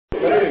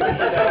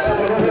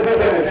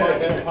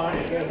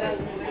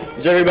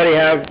Does everybody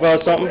have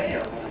something?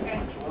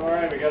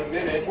 Alright, we got a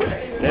minute.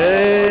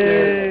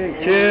 Hey,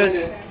 cheers.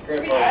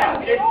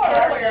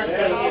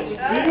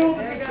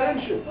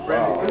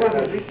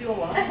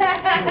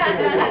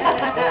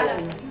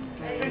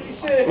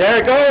 There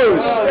it goes.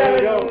 Oh, there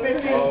we go.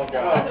 Oh,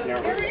 God.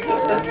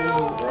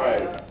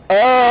 Right. Oh!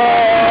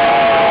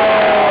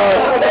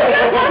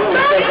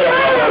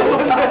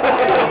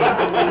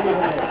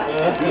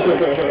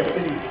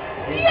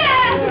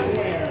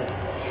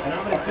 And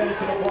I'm going to send it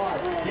to the bar.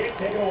 Dick,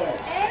 take it away.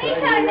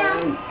 Anytime now.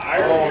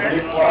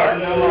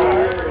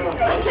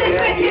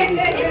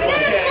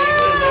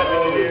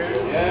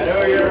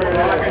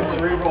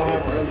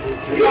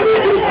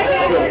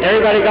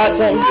 Everybody got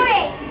something?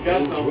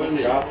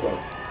 Got some.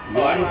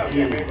 Oh, I don't have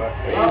any, but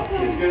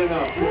it's good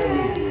enough.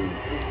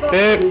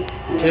 15,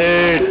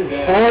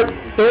 4,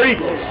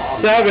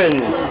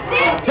 37,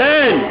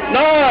 10,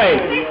 9,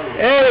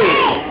 8,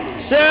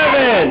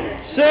 7,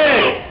 6,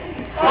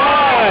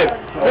 5,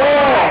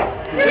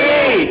 4,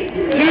 3,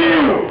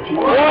 2,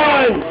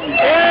 1,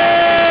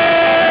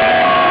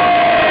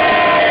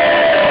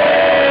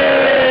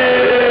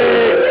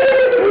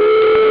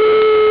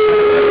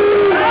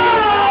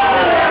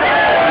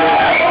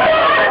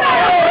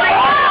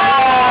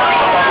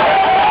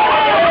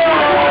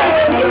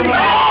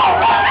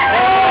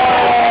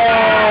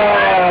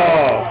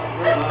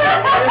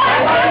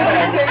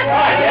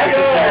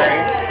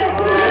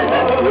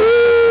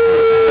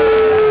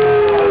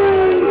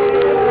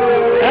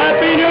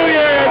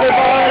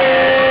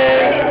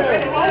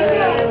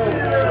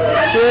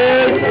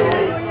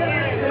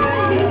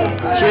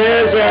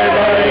 cheers,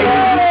 everybody.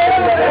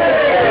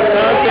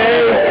 Okay.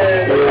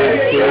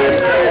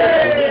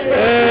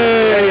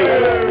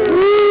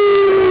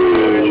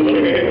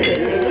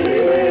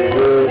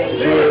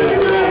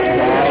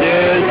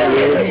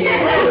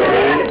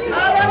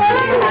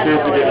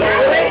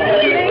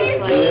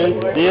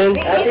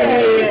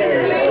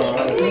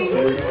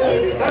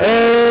 Hey. Cheers. Cheers.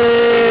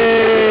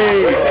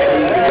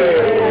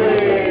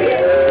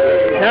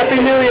 Happy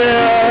New Year.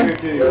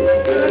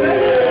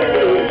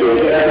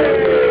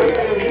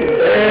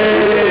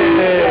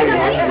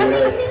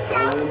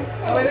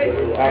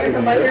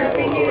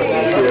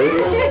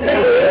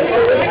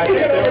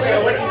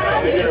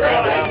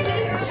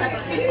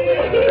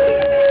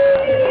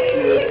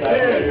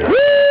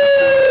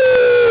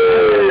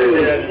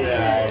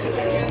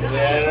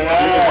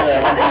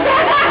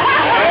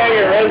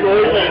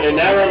 Resolution to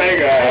never make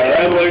a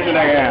resolution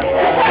again.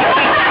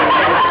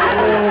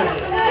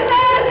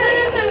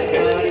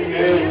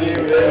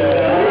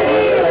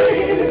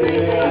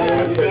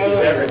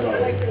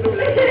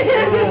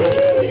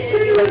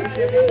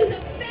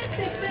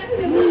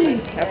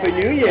 Happy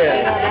New Year.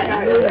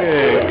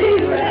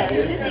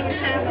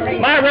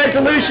 My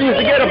resolution is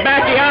to get a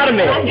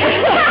bacchiotomy.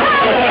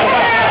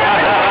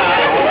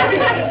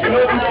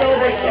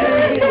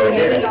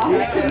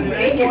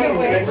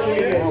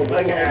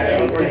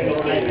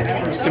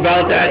 It's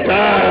about that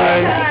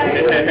time.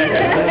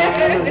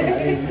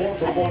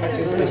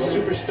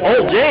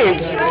 Old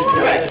James?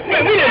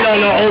 Wait, we didn't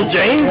know old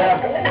James.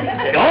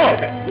 Dog.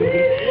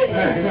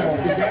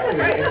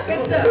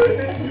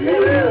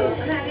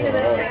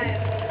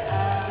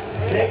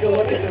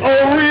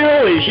 Oh,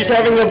 really? She's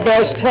having the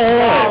best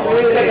time.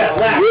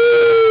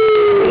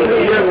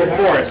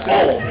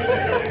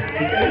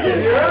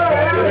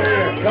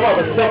 Come up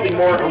with something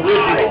more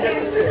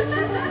original.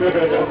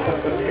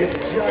 It's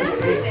just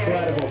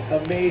incredible.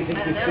 Amazing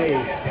to see.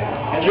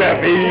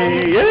 Jeffy,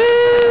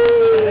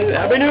 yeah!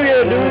 Happy New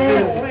Year,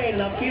 dude!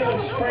 I'm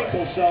feeling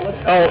sprinkled, so let's...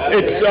 Oh,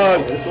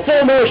 it's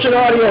full motion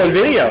audio and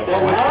video.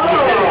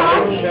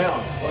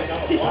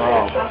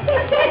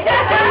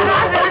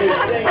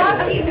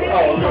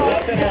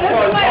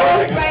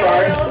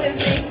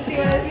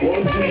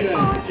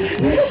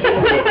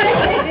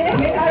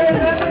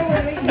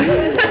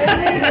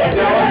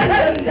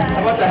 How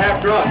about the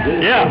half drunk?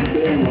 Yeah.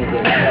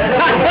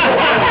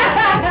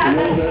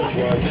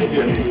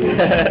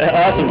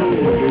 Awesome.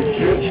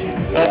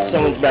 Oh,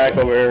 someone's back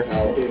over here.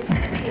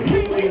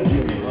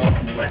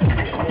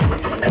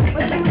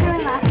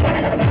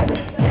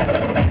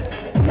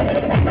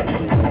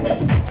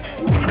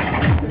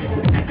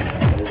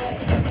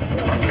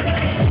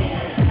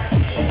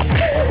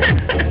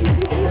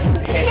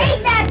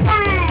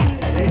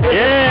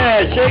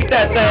 Yeah, shake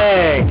that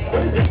thing.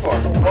 What is this for?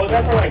 Oh, is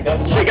that for like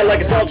dust? Shake it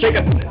like a salt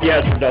shaker.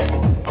 Yes, for dust.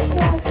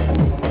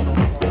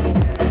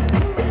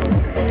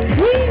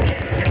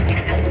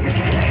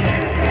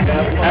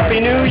 Happy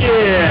New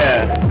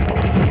Year.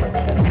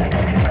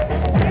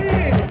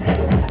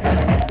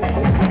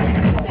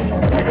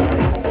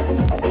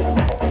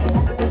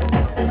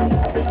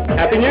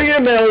 Happy New Year,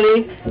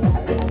 Melanie.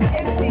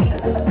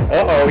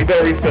 Uh-oh, we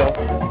better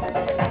refill.